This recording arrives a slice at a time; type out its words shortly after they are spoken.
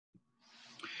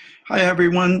Hi,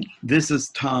 everyone. This is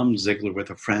Tom Ziegler with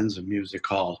the Friends of Music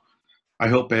Hall. I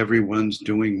hope everyone's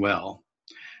doing well.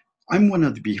 I'm one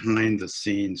of the behind the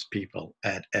scenes people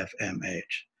at FMH.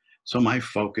 So my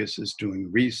focus is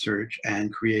doing research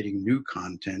and creating new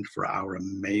content for our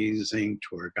amazing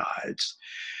tour guides.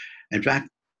 In fact,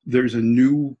 there's a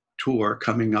new tour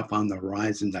coming up on the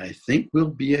horizon that I think will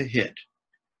be a hit.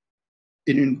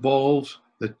 It involves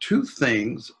the two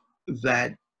things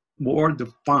that more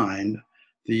defined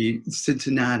the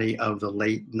Cincinnati of the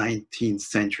late 19th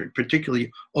century,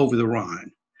 particularly over the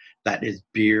Rhine. That is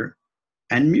beer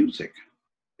and music.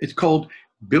 It's called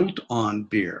Built on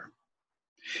Beer.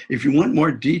 If you want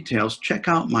more details, check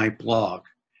out my blog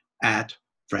at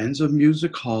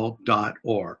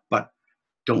friendsofmusichall.org, but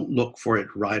don't look for it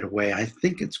right away. I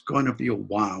think it's going to be a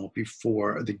while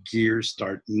before the gears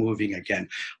start moving again.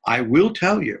 I will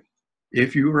tell you,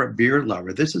 if you're a beer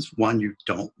lover, this is one you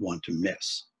don't want to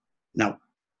miss. Now,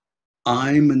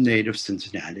 I'm a native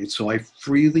Cincinnati, so I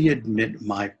freely admit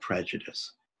my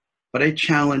prejudice, but I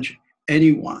challenge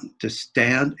anyone to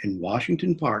stand in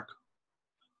Washington Park,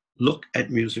 look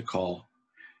at Music Hall,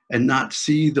 and not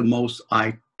see the most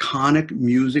iconic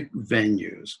music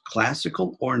venues,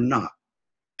 classical or not,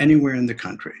 anywhere in the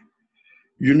country.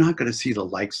 You're not going to see the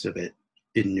likes of it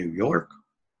in New York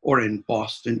or in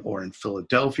Boston or in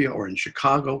Philadelphia or in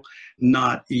Chicago,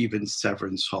 not even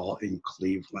Severance Hall in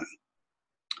Cleveland.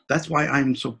 That's why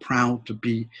I'm so proud to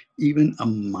be even a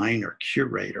minor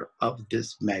curator of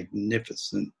this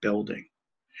magnificent building.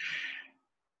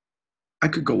 I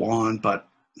could go on, but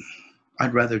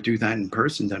I'd rather do that in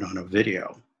person than on a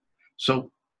video.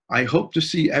 So I hope to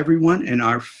see everyone in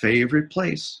our favorite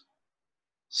place.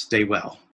 Stay well.